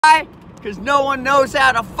Why? Because no one knows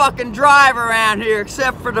how to fucking drive around here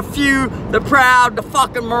except for the few, the proud, the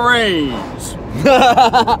fucking Marines.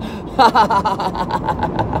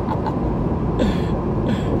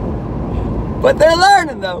 But they're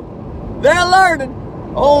learning though. They're learning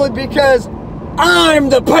only because I'm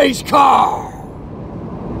the pace car.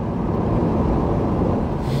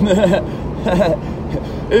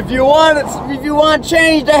 If you want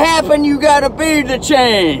change to happen, you gotta be the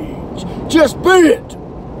change. Just be it.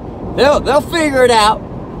 They'll figure it out.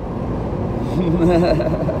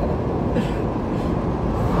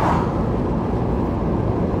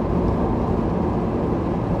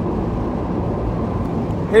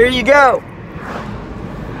 Here you go.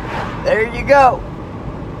 There you go.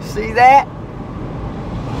 See that?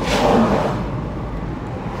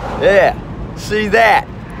 Yeah, see that?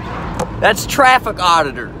 That's traffic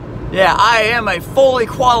auditor. Yeah, I am a fully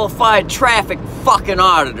qualified traffic fucking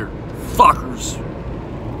auditor. Fuckers.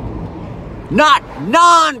 Not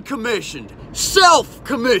non-commissioned,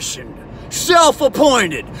 self-commissioned,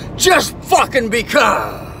 self-appointed, just fucking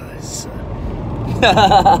because.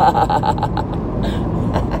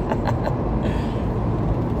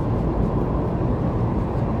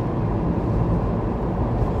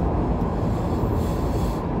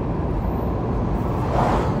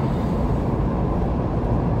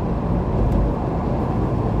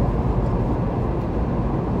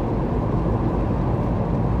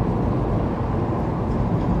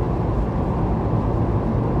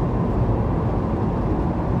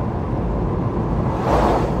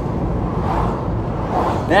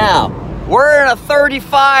 Now, we're in a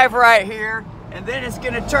 35 right here, and then it's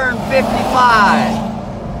gonna turn 55.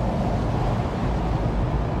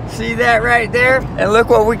 See that right there? And look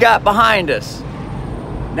what we got behind us.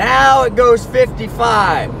 Now it goes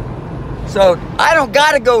 55. So I don't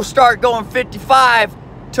gotta start going 55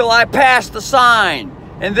 till I pass the sign.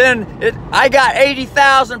 And then I got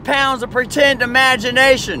 80,000 pounds of pretend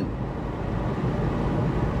imagination.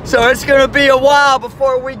 So it's gonna be a while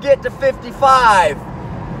before we get to 55.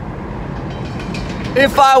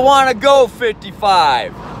 If I want to go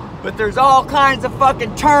 55. But there's all kinds of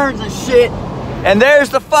fucking turns and shit. And there's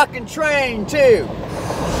the fucking train too.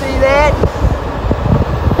 See that?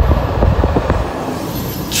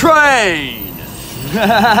 Train.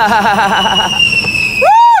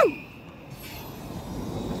 Woo!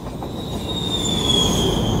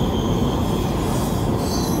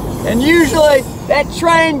 And usually that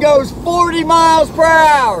train goes 40 miles per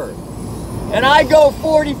hour. And I go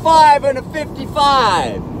 45 in a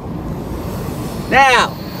 55.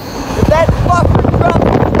 Now, if that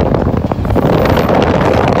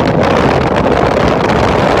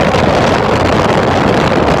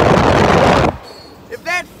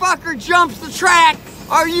fucker jumps the track,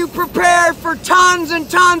 are you prepared for tons and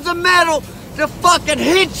tons of metal to fucking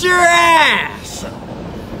hit your ass?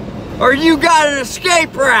 Or you got an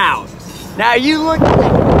escape route? Now you look at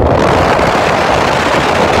that.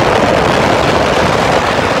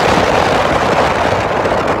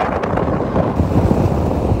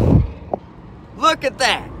 Look at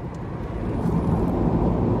that.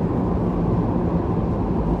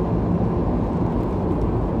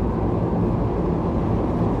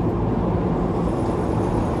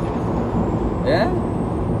 Yeah?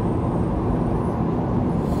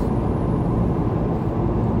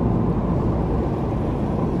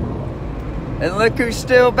 And look who's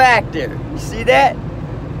still back there. You see that?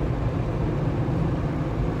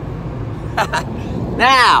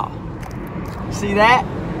 Now, see that?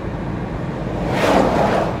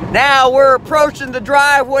 Now we're approaching the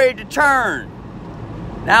driveway to turn.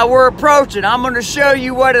 Now we're approaching. I'm going to show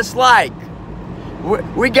you what it's like.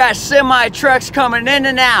 We got semi trucks coming in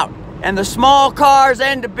and out, and the small cars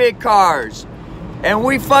and the big cars. And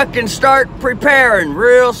we fucking start preparing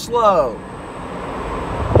real slow.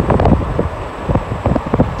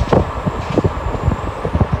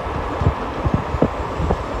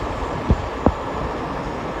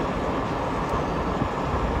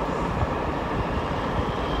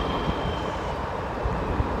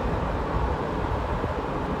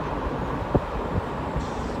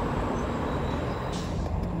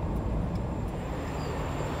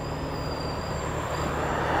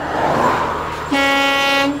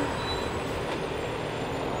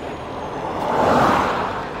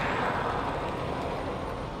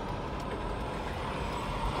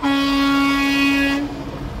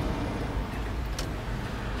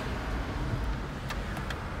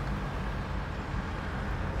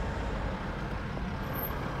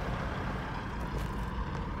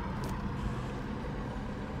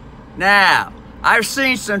 Now, I've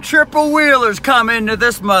seen some triple wheelers come into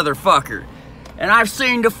this motherfucker. And I've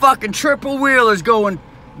seen the fucking triple wheelers going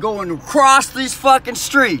going across these fucking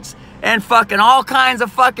streets, and fucking all kinds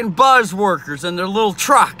of fucking buzz workers and their little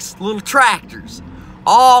trucks, little tractors,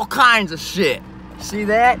 all kinds of shit. See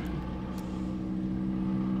that?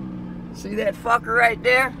 See that fucker right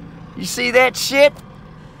there? You see that shit?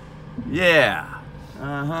 Yeah.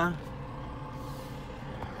 Uh-huh.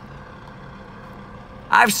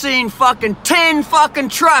 I've seen fucking 10 fucking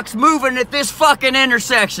trucks moving at this fucking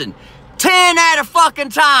intersection. 10 at a fucking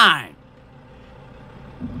time.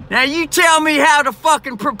 Now you tell me how to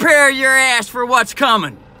fucking prepare your ass for what's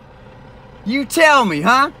coming. You tell me,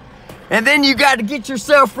 huh? And then you got to get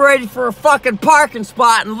yourself ready for a fucking parking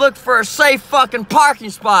spot and look for a safe fucking parking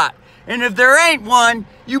spot. And if there ain't one,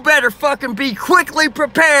 you better fucking be quickly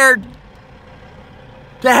prepared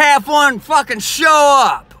to have one fucking show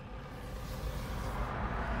up.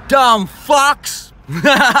 Dumb fucks.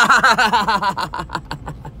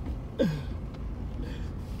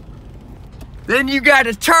 Then you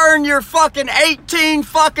gotta turn your fucking 18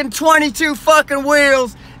 fucking 22 fucking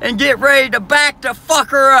wheels and get ready to back the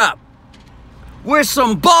fucker up with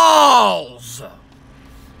some balls.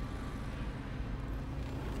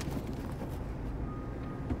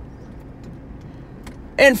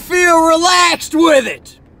 And feel relaxed with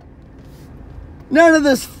it. None of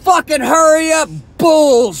this fucking hurry up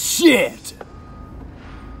bullshit.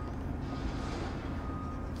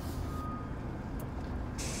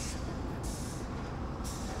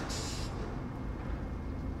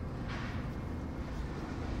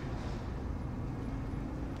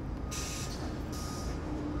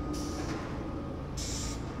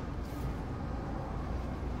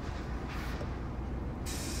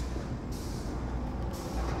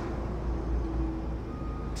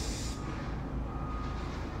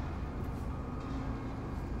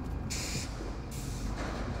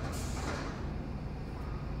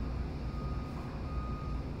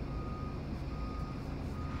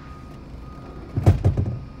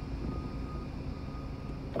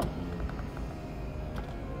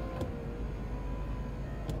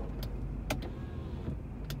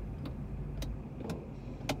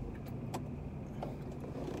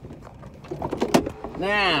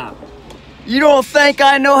 Now, you don't think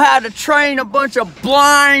I know how to train a bunch of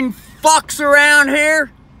blind fucks around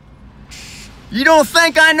here? You don't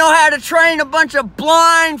think I know how to train a bunch of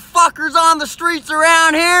blind fuckers on the streets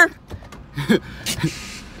around here?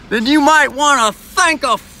 Then you might want to think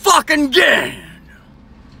a fucking again.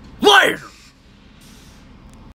 Later.